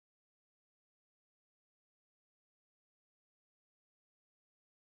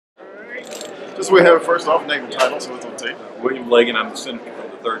Just so we have it first off, name and title, so it's on tape. William Legan, I'm the senator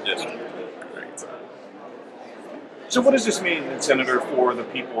from the 3rd District. Great. So what does this mean, Senator, for the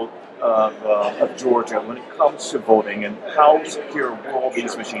people of Georgia when it comes to voting, and how secure will all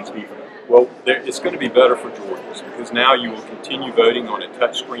these machines be for them? Well, it's going to be better for Georgians because now you will continue voting on a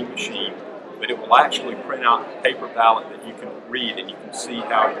touchscreen machine, but it will actually print out a paper ballot that you can read and you can see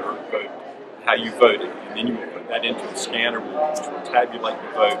how you voted, and then you will put that into a scanner which will tabulate the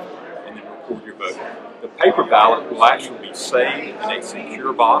vote and then record your vote. The paper ballot will actually be saved in a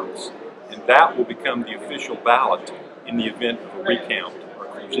secure box, and that will become the official ballot in the event of a recount or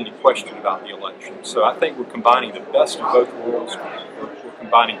if there's any question about the election. So I think we're combining the best of both worlds. We're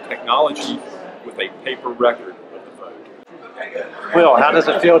combining technology with a paper record of the vote. Will, how does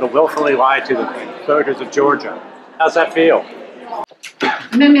it feel to willfully lie to the voters of Georgia? How's that feel?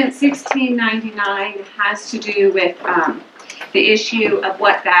 Amendment 1699 has to do with the issue of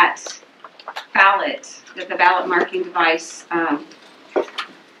what that the ballot marking device,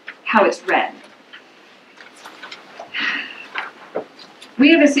 how it's read.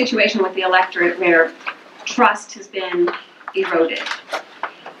 We have a situation with the electorate where trust has been eroded.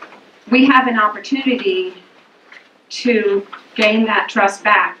 We have an opportunity to gain that trust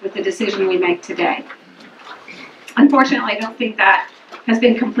back with the decision we make today. Unfortunately, I don't think that has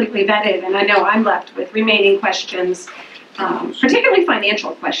been completely vetted, and I know I'm left with remaining questions, particularly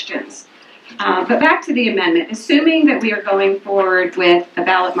financial questions. But back to the amendment, assuming that we are going forward with a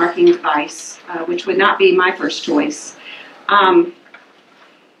ballot marking device, which would not be my first choice,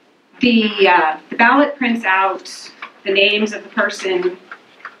 the ballot prints out the names of the person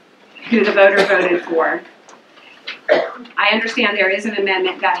who the voter voted for. I understand there is an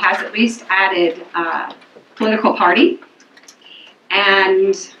amendment that has at least added political party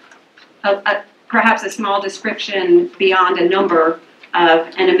and perhaps a small description beyond a number of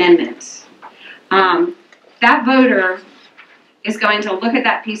an amendment. That voter is going to look at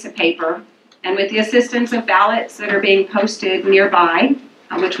that piece of paper, and with the assistance of ballots that are being posted nearby,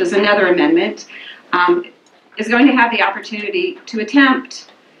 which was another amendment, is going to have the opportunity to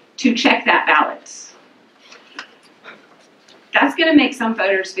attempt to check that ballot. That's going to make some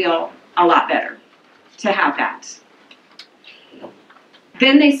voters feel a lot better to have that.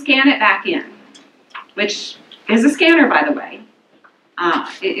 Then they scan it back in, which is a scanner, by the way.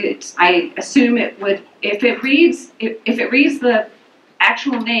 I assume it would, if it reads the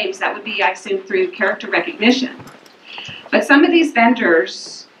actual names, that would be, I assume, through character recognition. But some of these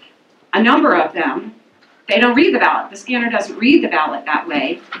vendors, a number of them, they don't read the ballot. The scanner doesn't read the ballot that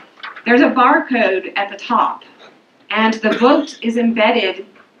way. There's a barcode at the top, and the vote is embedded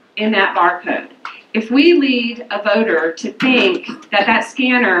in that barcode. If we lead a voter to think that that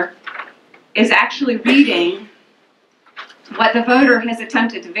scanner is actually reading what the voter has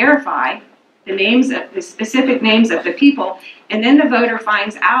attempted to verify, the specific names of the people, and then the voter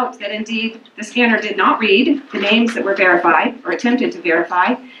finds out that indeed the scanner did not read the names that were verified or attempted to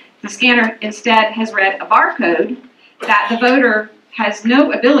verify, the scanner instead has read a barcode that the voter has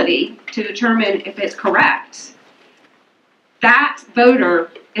no ability to determine if it's correct, that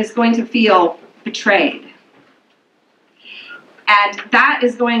voter is going to feel betrayed. And that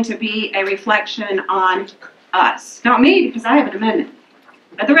is going to be a reflection on us. Not me, because I have an amendment,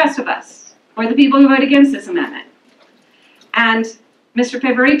 but the rest of us, or the people who vote against this amendment. And Mr.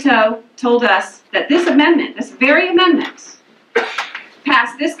 Favorito told us that this amendment, this very amendment,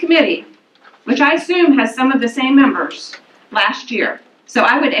 passed this committee, which I assume has some of the same members last year. So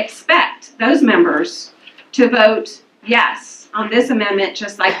I would expect those members to vote yes on this amendment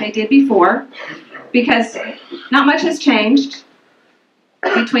just like they did before, because not much has changed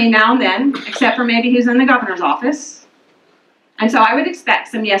between now and then, except for maybe who's in the governor's office. And so I would expect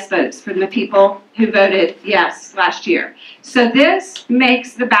some yes votes from the people who voted yes last year. So this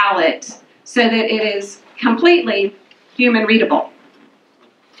makes the ballot so that it is completely human readable.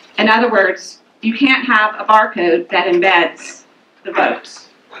 In other words, you can't have a barcode that embeds the votes.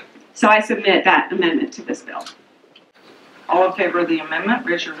 So I submit that amendment to this bill. All in favor of the amendment,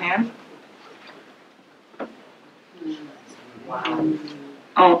 raise your hand. Wow.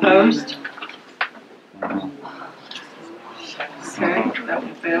 All opposed? Okay, that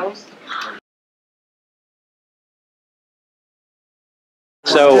one fails.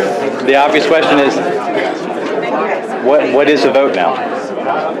 So the obvious question is, what is the vote now?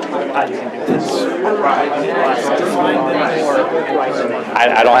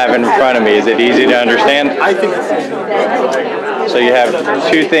 I don't have it in front of me. Is it easy to understand? I think it's So you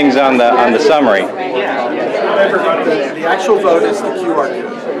have two things on the summary. the actual vote is the QR code.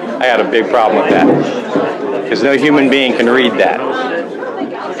 I got a big problem with that, because no human being can read that.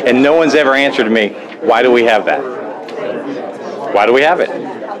 And no one's ever answered me, why do we have that? Why do we have it?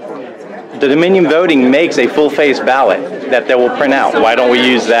 The Dominion voting makes a full-face ballot that they will print out. Why don't we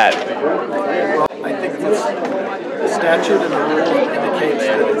use that? I think the statute and the rule indicates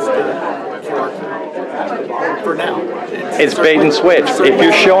that it's the QR code for now. It's bait and switch. If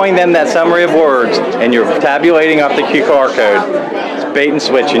you're showing them that summary of words and you're tabulating off the QR code, it's bait and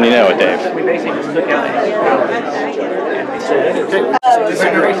switch, and you know it, Dave. We basically just look at it and we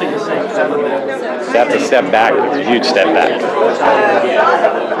said, That's a step back. It's a huge step back.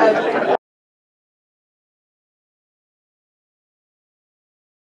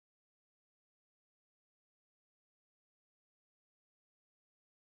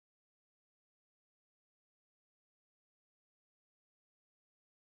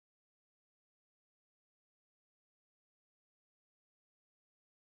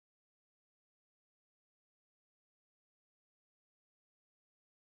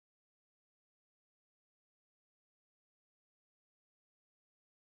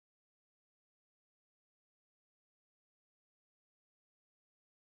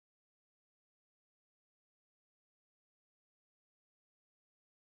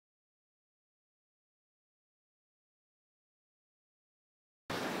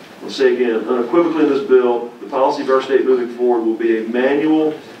 I'll say again, unequivocally in this bill, the policy of our state moving forward will be a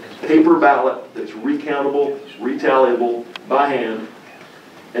manual paper ballot that's recountable, retallyable by hand,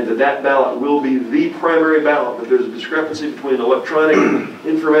 and that ballot will be the primary ballot. But there's a discrepancy between electronic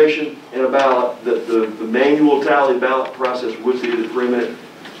information and a ballot, that the manual tally ballot process would be the preeminent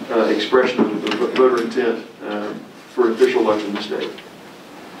expression of voter intent for an official election in the state.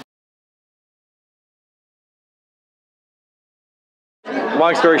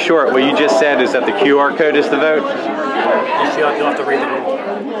 Long story short, what you just said is that the QR code is the vote? you'll have to read the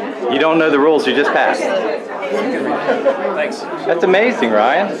rules. You don't know the rules you just passed. Thanks. That's amazing,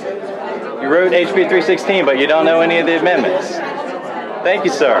 Ryan. You wrote HB 316, but you don't know any of the amendments. Thank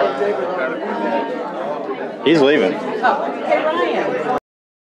you, sir. He's leaving. Oh, hey, Ryan.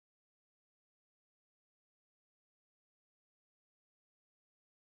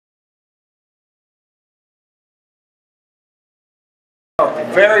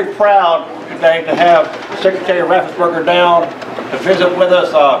 Very proud today to have Secretary Raffensperger down to visit with us.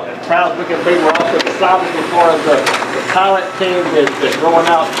 Proud as we can be. We're also excited to be part of the pilot team that's rolling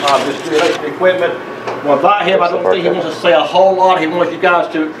out this new election equipment. Without him, I don't think he needs to say a whole lot. He wants you guys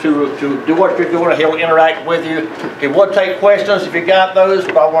to do what you're doing, and he'll interact with you. He will take questions if you got those,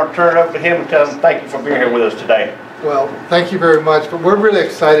 but I want to turn it over to him and tell him thank you for being here with us today. Well, thank you very much, but we're really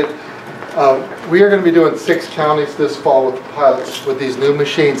excited. We are going to be doing 6 counties this fall with pilots with these new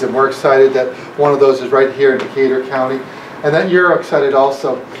machines, and we're excited that one of those is right here in Decatur County, and that you're excited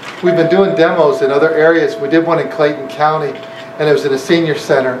also. We've been doing demos in other areas. We did one in Clayton County, and it was in a senior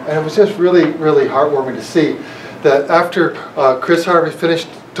center, and it was just really, really heartwarming to see that after Chris Harvey finished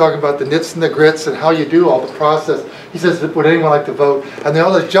talking about the nits and the grits and how you do all the process, he says, would anyone like to vote? And they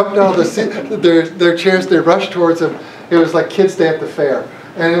all just jumped out of their chairs, they rushed towards him. It was like Kids Day at the fair.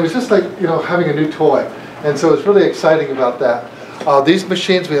 And it was just like, you know, having a new toy. And so it's really exciting about that. These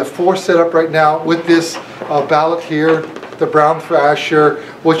machines, we have 4 set up right now with this ballot here, the brown thrasher,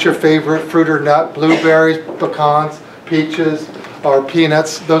 what's your favorite fruit or nut, blueberries, pecans, peaches, or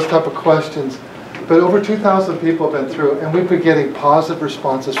peanuts, those type of questions. But over 2,000 people have been through, and we've been getting positive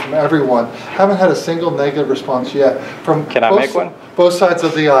responses from everyone. Haven't had a single negative response yet from both sides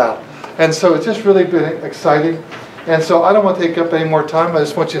of the aisle. And so it's just really been exciting. And so I don't want to take up any more time. I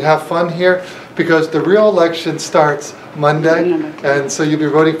just want you to have fun here, because the real election starts Monday. And so you'll be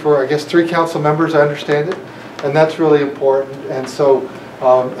voting for, I guess, 3 council members, I understand it. And that's really important. And so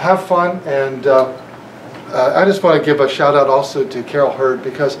have fun. And I just want to give a shout out also to Carol Hurd,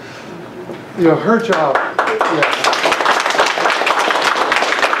 because, you know, her job,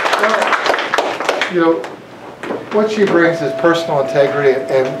 you know, what she brings is personal integrity.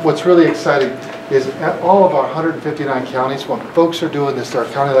 And what's really exciting is at all of our 159 counties, when folks are doing this, our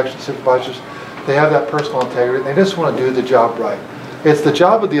county election supervisors, they have that personal integrity, and they just want to do the job right. It's the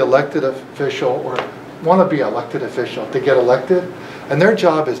job of the elected official, or want to be elected official, to get elected, and their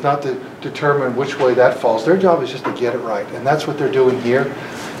job is not to determine which way that falls. Their job is just to get it right, and that's what they're doing here.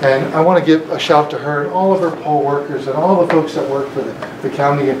 And I want to give a shout to her and all of her poll workers and all the folks that work for the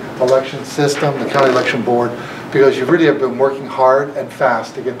county election system, the county election board, because you really have been working hard and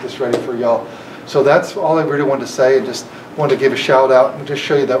fast to get this ready for y'all. So that's all I really wanted to say, and just wanted to give a shout out and just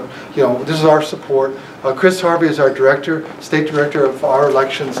show you that, you know, this is our support. Chris Harvey is our director, state director of our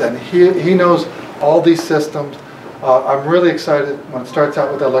elections, and he knows all these systems. I'm really excited when it starts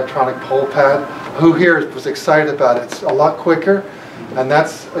out with the electronic poll pad. Who here was excited about it? It's a lot quicker. And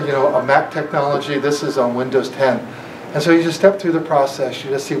that's, a Mac technology. This is on Windows 10. And so you just step through the process. You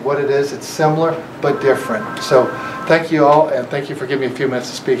just see what it is. It's similar, but different. So thank you all, and thank you for giving me a few minutes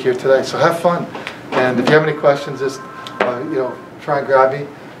to speak here today. So have fun. And if you have any questions, just, try and grab me.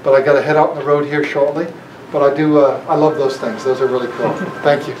 But I got to head out on the road here shortly. But I love those things. Those are really cool.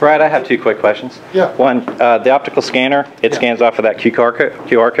 Thank you. Brad, I have 2 quick questions. Yeah. One, the optical scanner, it scans off of that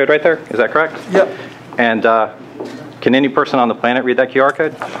QR code right there. Is that correct? Yep. And can any person on the planet read that QR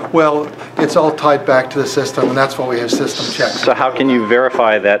code? Well, it's all tied back to the system, and that's why we have system checks. So how can you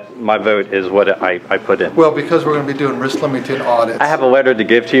verify that my vote is what I put in? Well, because we're going to be doing risk limiting audits. I have a letter to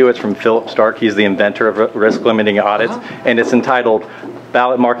give to you. It's from Philip Stark. He's the inventor of risk limiting audits, and it's entitled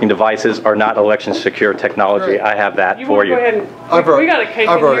 "Ballot Marking Devices Are Not Election Secure Technology." Great. I have that for you. I've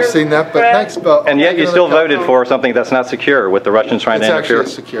already seen that, but thanks, Bill. And yet you still voted for something that's not secure, with the Russians trying to interfere.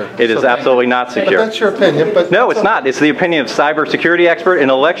 It's actually secure. It is absolutely not secure. But that's your opinion. But no, it's not. It's the opinion of cybersecurity expert and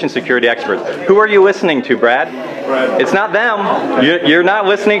election security experts. Who are you listening to, Brad? It's not them. You're not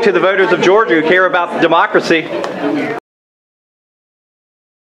listening to the voters of Georgia who care about democracy.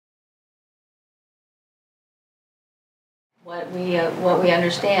 What we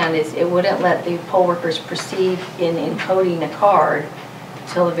understand is it wouldn't let the poll workers proceed in encoding a card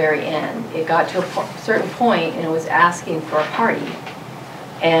till the very end. It got to a certain point and it was asking for a party,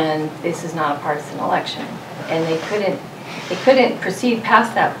 and this is not a partisan election, and they couldn't proceed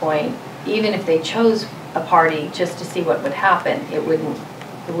past that point. Even if they chose a party just to see what would happen, it wouldn't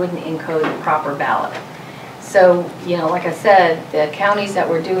encode the proper ballot. So, like I said, the counties that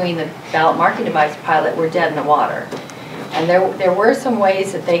were doing the ballot marking device pilot were dead in the water. And there were some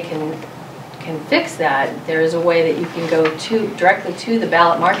ways that they can fix that. There is a way that you can go directly to the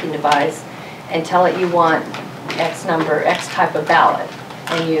ballot marking device and tell it you want X type of ballot.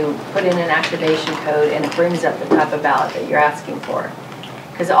 And you put in an activation code and it brings up the type of ballot that you're asking for.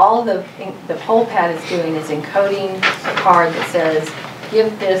 Because all the poll pad is doing is encoding a card that says,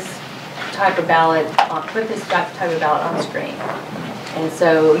 give this type of ballot, put this type of ballot on the screen. And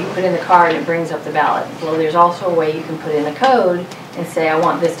so you put in the card and it brings up the ballot. Well, there's also a way you can put in a code and say, I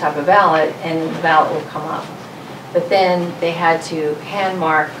want this type of ballot, and the ballot will come up. But then they had to hand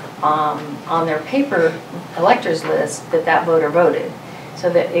mark on their paper electors list that voter voted. So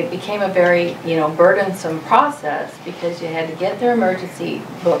that it became a very, burdensome process, because you had to get their emergency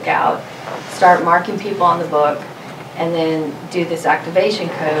book out, start marking people on the book, and then do this activation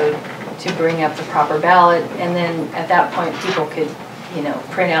code to bring up the proper ballot. And then at that point, people could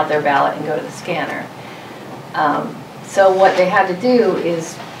print out their ballot and go to the scanner. So what they had to do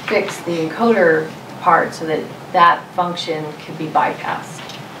is fix the encoder part so that that function could be bypassed.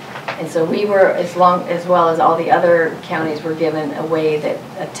 And so we were, as well as all the other counties, were given a way that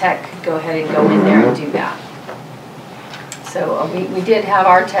a tech could go ahead and go in there and do that. So we did have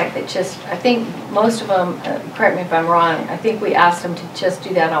our tech that I think most of them, correct me if I'm wrong, I think we asked them to just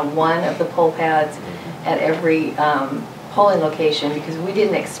do that on one of the poll pads at every polling location, because we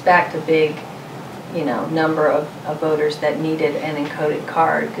didn't expect a big, number of voters that needed an encoded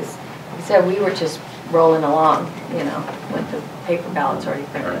card, because like I said, we were just rolling along, with the paper ballots already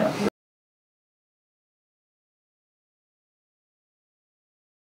printed up.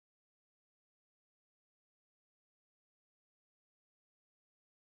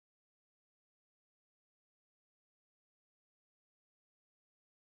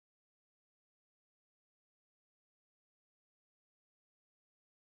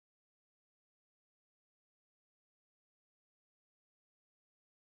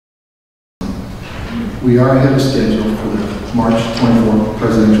 We are ahead of schedule for the March 24th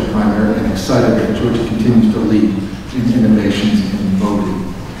presidential primary, and excited that Georgia continues to lead in innovations in voting.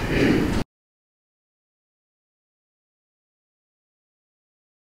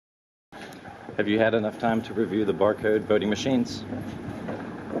 Have you had enough time to review the barcode voting machines?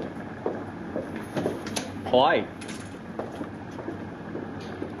 Polite.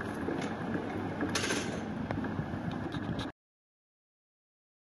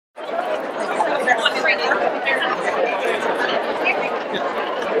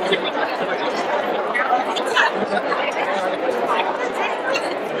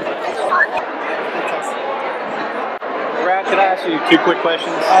 Brad, could I ask you 2 quick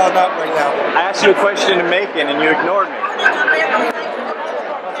questions? Oh, not right now. I asked you a question in Macon and you ignored me.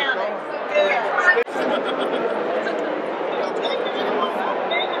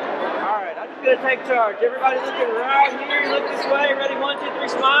 Alright, I'm just going to take charge. Everybody looking right here, look this way. Ready? 1, 2, 3,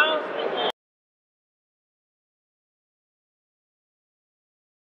 smile.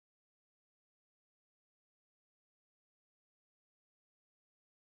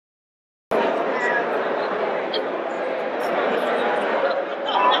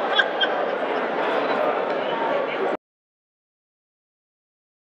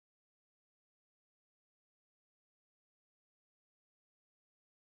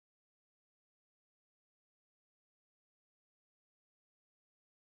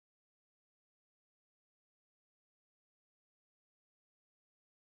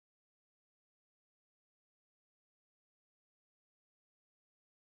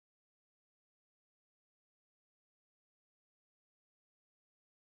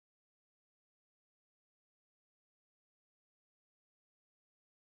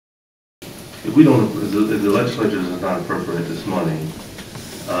 if we don't, if the legislature does not appropriate this money,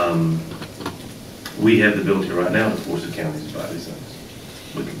 we have the ability right now to force the counties to buy these things.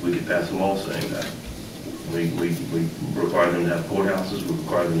 We could pass a law saying that. We require them to have courthouses, we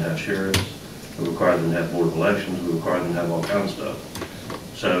require them to have sheriffs, we require them to have board of elections, we require them to have all kinds of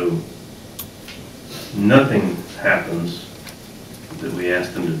stuff. So nothing happens that we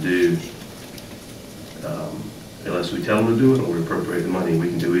ask them to do unless we tell them to do it or we appropriate the money. We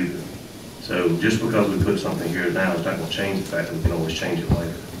can do either. So just because we put something here now, it's not going to change the fact that we can always change it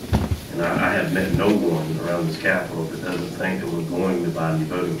later. And I have met no one around this Capitol that doesn't think that we're going to buy new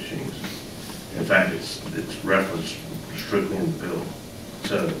voting machines. In fact, it's referenced strictly in the bill.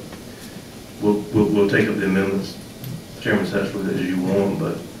 So we'll take up the amendments, Chairman Sessions, as you want,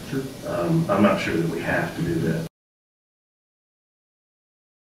 but I'm not sure that we have to do that.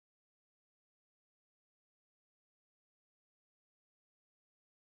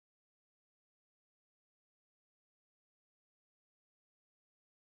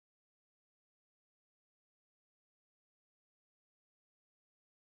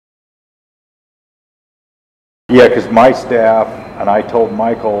 Yeah, because my staff, and I told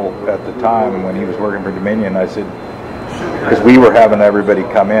Michael at the time when he was working for Dominion, I said, because we were having everybody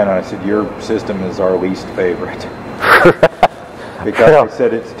come in, and I said, your system is our least favorite. Because I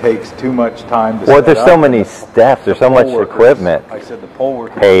said it takes too much time to set Well, there's up. so many steps, there's so much equipment. I said the poll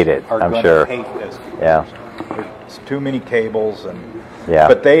workers hate it, are I'm going sure. to hate this. Yeah. There's too many cables, and yeah.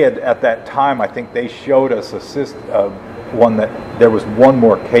 But they had, at that time, I think they showed us one that there was one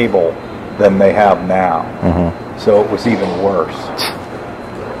more cable than they have now. Mm-hmm. So it was even worse.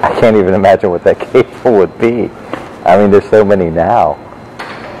 I can't even imagine what that cable would be. I mean, there's so many now.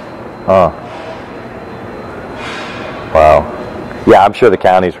 Oh. Wow. Yeah, I'm sure the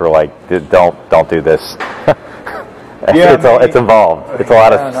counties were like, don't do this. Yeah, it's involved. It's a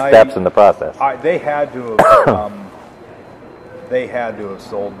lot of steps in the process. They had to have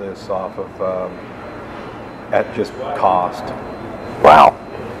sold this off of at just cost. Wow.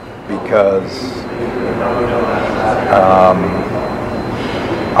 Because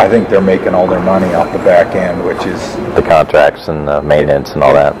I think they're making all their money off the back end, which is the contracts and the maintenance and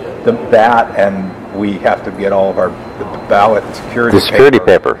all that. That, and we have to get all of our ballot security. The security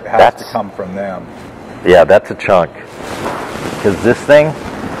paper has to come from them. Yeah, that's a chunk. Because this thing,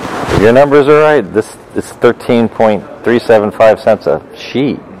 if your numbers are right, this is 13.375 cents a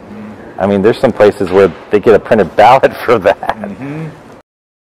sheet. Mm-hmm. I mean, there's some places where they get a printed ballot for that. Mm-hmm.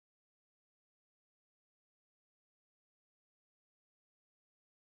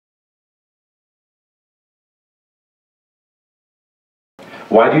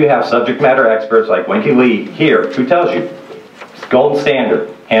 Why do you have subject matter experts like Winky Lee here who tells you it's gold standard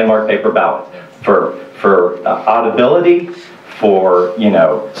hand-marked paper ballot for audibility, for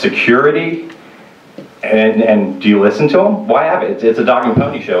security, and do you listen to them? Why have it? It's a dog and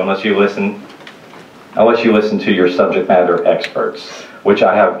pony show unless you listen to your subject matter experts, which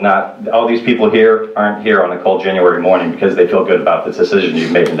I have not. All these people here aren't here on a cold January morning because they feel good about the decision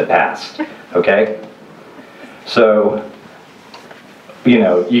you've made in the past. Okay, so.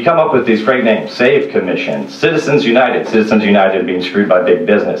 You come up with these great names, SAVE Commission, Citizens United being screwed by big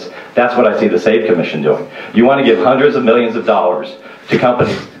business. That's what I see the SAVE Commission doing. You want to give hundreds of millions of dollars to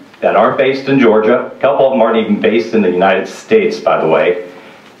companies that aren't based in Georgia. A couple of them aren't even based in the United States, by the way.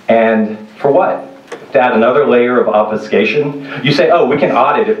 And for what? To add another layer of obfuscation? You say, oh, we can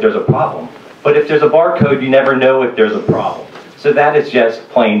audit if there's a problem. But if there's a barcode, you never know if there's a problem. So that is just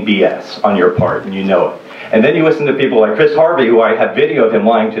plain BS on your part, and you know it. And then you listen to people like Chris Harvey, who I have video of him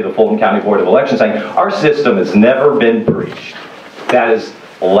lying to the Fulton County Board of Elections saying, our system has never been breached. That is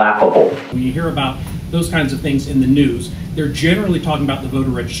laughable. When you hear about those kinds of things in the news, they're generally talking about the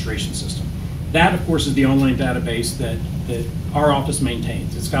voter registration system. That, of course, is the online database that our office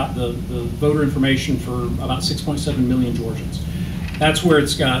maintains. It's got the voter information for about 6.7 million Georgians. That's where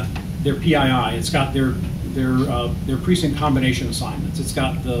it's got their PII, it's got their precinct combination assignments, it's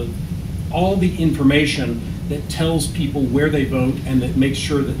got all the information that tells people where they vote and that makes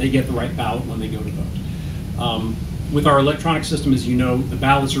sure that they get the right ballot when they go to vote. With our electronic system, as you know, the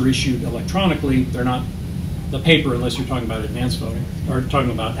ballots are issued electronically. They're not the paper unless you're talking about advanced voting or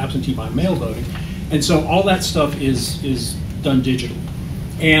talking about absentee by mail voting. And so all that stuff is done digitally.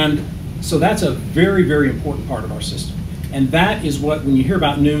 And so that's a very, very important part of our system. And that is what, when you hear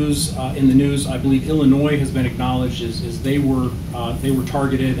about news, in the news, I believe Illinois has been acknowledged as they were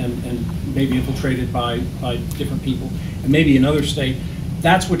targeted and maybe infiltrated by different people, and maybe another state.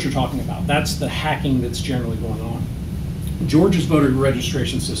 That's what you're talking about. That's the hacking that's generally going on. Georgia's voter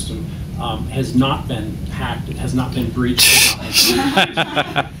registration system has not been hacked. It has not been breached.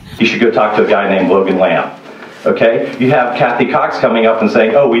 he should go talk to a guy named Logan Lamb. Okay, you have Kathy Cox coming up and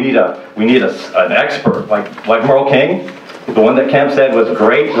saying, "Oh, we need an expert like Merle King, the one that Kemp said was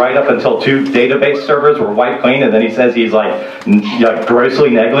great right up until 2 database servers were wiped clean, and then he says he's like grossly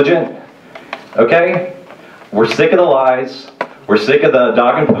negligent." Okay, we're sick of the lies. We're sick of the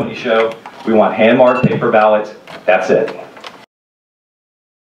dog and pony show. We want hand-marked paper ballots. That's it.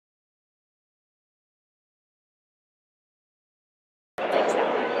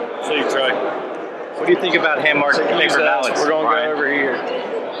 See you, Troy. What do you think about hand-marked paper ballots? We're going to Brian? go over here.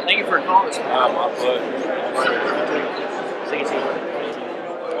 Thank you for calling us. My pleasure.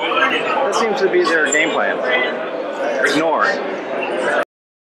 That seems to be their game plan. Ignore.